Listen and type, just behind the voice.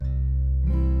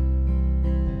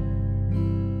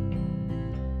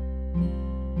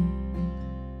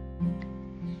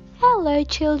Hello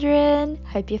children,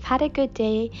 hope you've had a good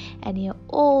day and you're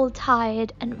all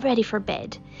tired and ready for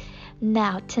bed.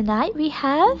 Now tonight we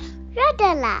have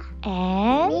Rodella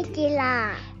and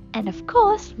Nitila and of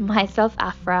course myself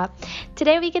Afra.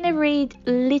 Today we're going to read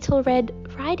Little Red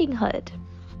Riding Hood.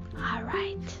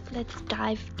 Alright, let's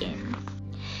dive in.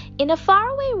 In a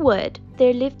faraway wood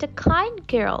there lived a kind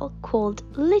girl called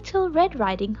Little Red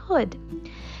Riding Hood.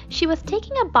 She was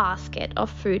taking a basket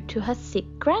of food to her sick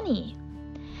granny.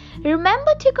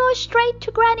 "Remember to go straight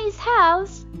to Granny's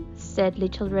house," said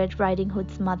Little Red Riding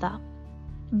Hood's mother.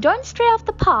 "Don't stray off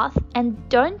the path and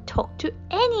don't talk to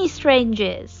any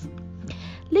strangers."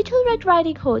 Little Red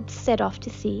Riding Hood set off to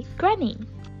see Granny.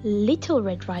 Little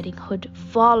Red Riding Hood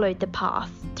followed the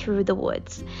path through the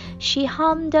woods. She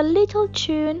hummed a little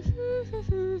tune.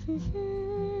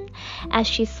 As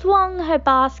she swung her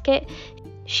basket,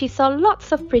 she saw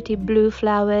lots of pretty blue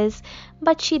flowers,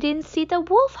 but she didn't see the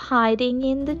wolf hiding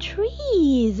in the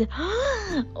trees.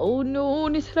 Oh no,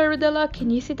 Nitila Rodella, can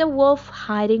you see the wolf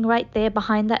hiding right there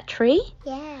behind that tree?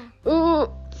 Yeah. Ooh.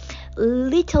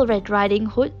 Little Red Riding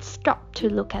Hood stopped to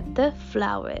look at the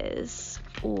flowers.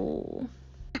 Ooh,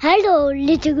 Hello,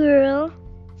 little girl.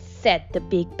 said the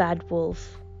big bad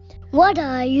wolf. What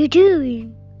are you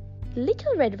doing?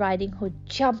 Little Red Riding Hood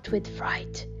jumped with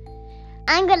fright.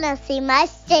 I'm gonna see my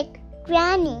sick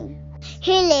granny.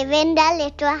 He lives in the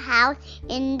little house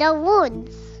in the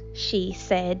woods. She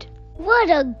said. What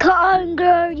a kind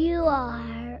girl you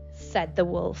are, said the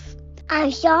wolf.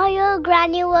 I'm sure your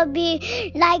granny will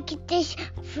be like this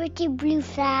pretty blue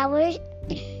flowers.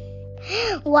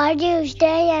 Why do you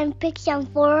stay and pick some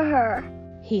for her?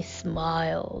 He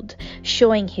smiled,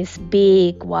 showing his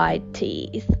big white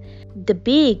teeth. The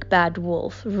big bad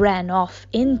wolf ran off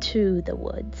into the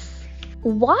woods.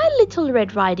 While Little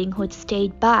Red Riding Hood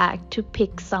stayed back to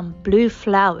pick some blue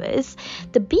flowers,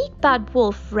 the big bad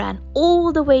wolf ran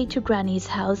all the way to Granny's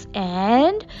house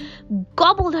and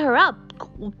gobbled her up.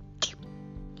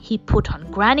 He put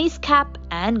on Granny's cap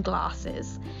and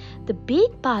glasses. The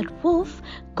big bad wolf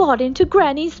got into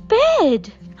Granny's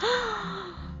bed.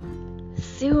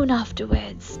 Soon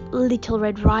afterwards, Little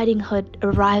Red Riding Hood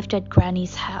arrived at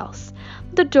Granny's house.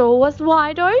 The door was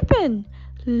wide open.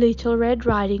 Little Red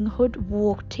Riding Hood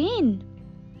walked in.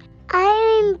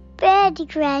 I'm in bed,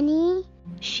 Granny,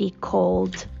 she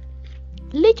called.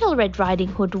 Little Red Riding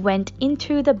Hood went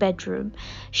into the bedroom.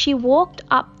 She walked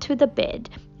up to the bed.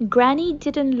 Granny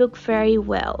didn't look very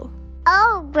well.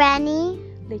 Oh, Granny,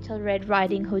 Little Red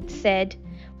Riding Hood said.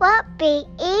 What big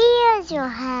ears you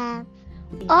have.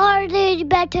 Are they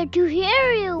better to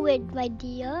hear you with, my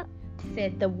dear?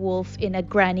 Said the wolf in a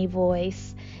granny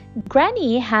voice.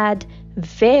 Granny had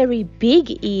very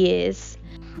big ears.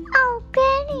 Oh,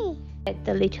 Granny, said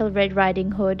the Little Red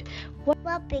Riding Hood.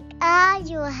 what big eyes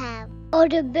you have. Are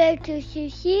they better to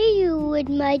see you with,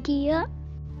 my dear?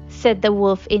 Said the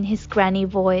wolf in his granny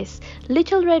voice.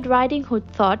 Little Red Riding Hood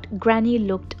thought Granny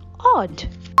looked odd.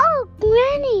 Oh,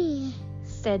 Granny,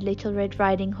 said Little Red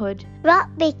Riding Hood.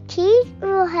 What big teeth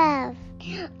you have.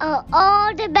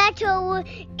 All the better will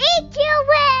eat you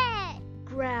with.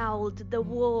 Growled the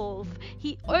wolf.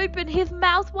 He opened his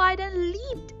mouth wide and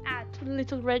leaped at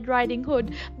Little Red Riding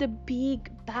Hood. The big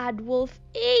bad wolf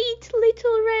ate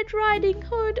Little Red Riding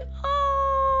Hood.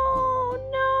 Oh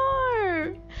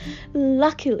no!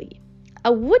 Luckily,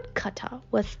 a woodcutter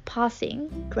was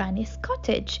passing Granny's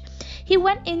cottage. He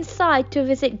went inside to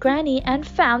visit Granny and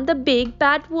found the big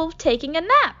bad wolf taking a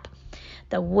nap.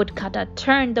 The woodcutter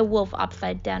turned the wolf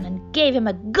upside down and gave him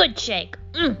a good shake.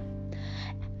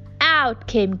 Out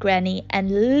came Granny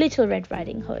and Little Red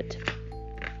Riding Hood.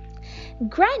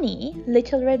 Granny,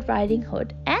 Little Red Riding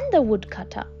Hood, and the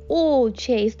woodcutter all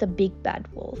chased the big bad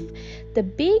wolf. The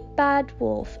big bad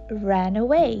wolf ran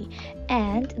away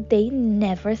and they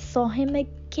never saw him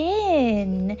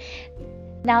again.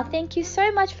 Now, thank you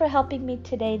so much for helping me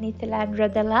today, Nitila and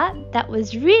Rodella. That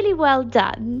was really well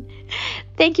done.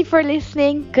 Thank you for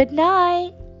listening. Good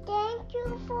night. Thank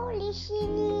you for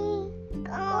listening. Good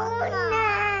night.